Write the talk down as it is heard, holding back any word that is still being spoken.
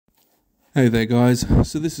Hey there guys,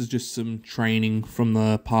 so this is just some training from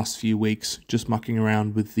the past few weeks, just mucking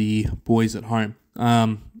around with the boys at home.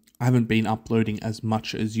 I haven't been uploading as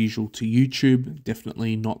much as usual to YouTube,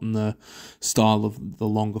 definitely not in the style of the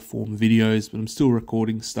longer form videos, but I'm still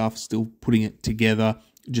recording stuff, still putting it together,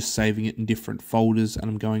 just saving it in different folders, and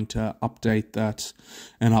I'm going to update that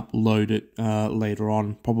and upload it later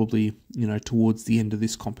on, probably towards the end of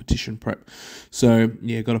this competition prep. So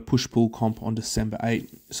yeah, got a push-pull comp on December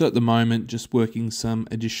 8th. So at the moment, just working some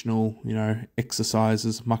additional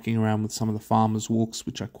exercises, mucking around with some of the farmers walks,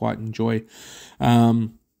 which I quite enjoy.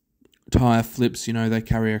 Tire flips, they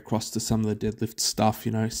carry across to some of the deadlift stuff.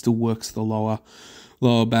 Still works the lower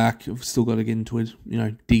back. I've still got to get into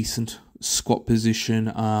a decent squat position,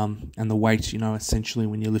 and the weight, essentially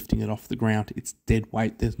when you're lifting it off the ground, it's dead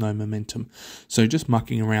weight, there's no momentum. So just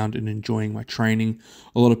mucking around and enjoying my training.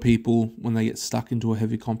 A lot of people, when they get stuck into a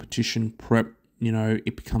heavy competition prep,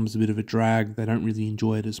 it becomes a bit of a drag. They don't really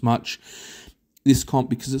enjoy it as much. This comp,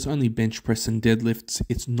 because it's only bench press and deadlifts,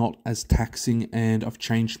 it's not as taxing, and I've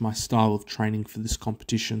changed my style of training for this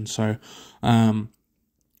competition. So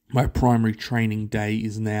my primary training day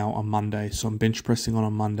is now on Monday, so I'm bench pressing on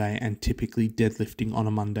a Monday and typically deadlifting on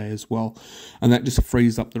a Monday as well. And that just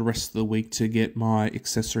frees up the rest of the week to get my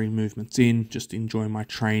accessory movements in, just enjoying my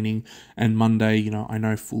training. And Monday, I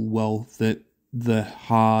know full well that the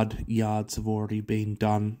hard yards have already been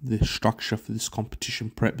done. The structure for this competition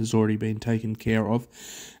prep has already been taken care of.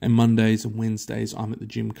 And Mondays and Wednesdays, I'm at the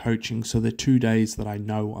gym coaching. So they're 2 days that I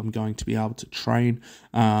know I'm going to be able to train.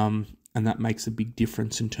 And that makes a big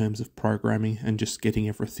difference in terms of programming and just getting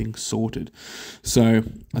everything sorted. So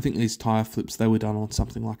I think these tire flips, they were done on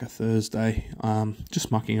something like a Thursday,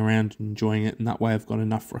 just mucking around and enjoying it. And that way I've got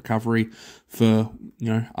enough recovery for,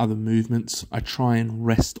 other movements. I try and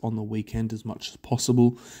rest on the weekend as much as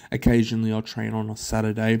possible. Occasionally I'll train on a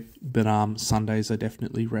Saturday, but Sundays I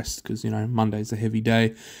definitely rest because, Monday's a heavy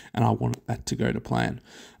day and I want that to go to plan.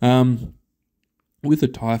 With the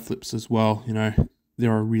tire flips as well,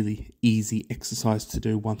 they're a really easy exercise to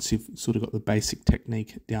do once you've sort of got the basic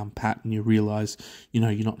technique down pat, and you realize, you're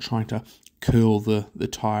not trying to curl the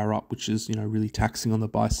tire up, which is, really taxing on the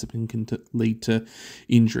bicep and can lead to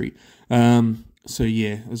injury. So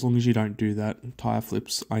yeah, as long as you don't do that, tire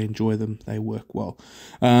flips, I enjoy them. They work well.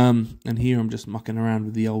 And here I'm just mucking around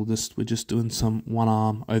with the oldest. We're just doing some one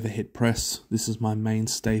arm overhead press. This is my main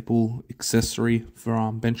staple accessory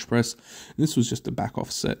for bench press. And this was just a back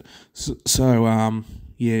offset. So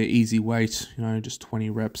yeah, easy weight, just 20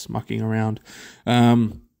 reps mucking around.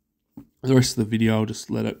 The rest of the video, I'll just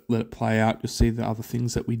let it play out. You'll see the other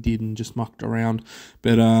things that we did and just mucked around.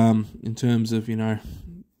 But in terms of,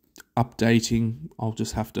 updating, I'll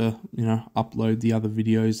just have to, upload the other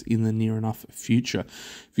videos in the near enough future.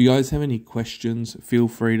 If you guys have any questions, feel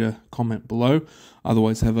free to comment below.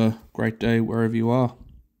 Otherwise, have a great day wherever you are.